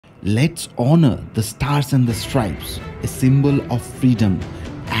Let's honor the stars and the stripes, a symbol of freedom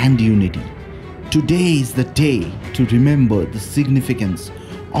and unity. Today is the day to remember the significance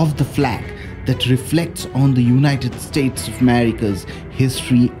of the flag that reflects on the United States of America's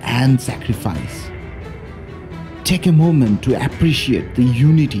history and sacrifice. Take a moment to appreciate the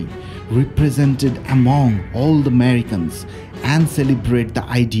unity represented among all the Americans and celebrate the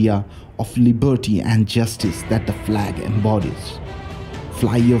idea of liberty and justice that the flag embodies.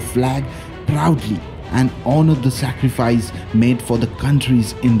 Fly your flag proudly and honor the sacrifice made for the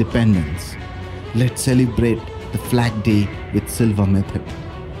country's independence. Let's celebrate the Flag Day with Silva Method.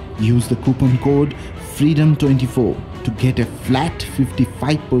 Use the coupon code FREEDOM24 to get a flat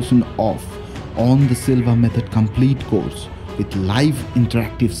 55% off on the Silva Method Complete course with live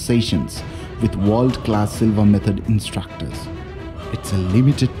interactive sessions with world-class Silva Method instructors. It's a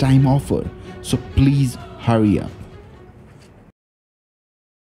limited time offer, so please hurry up.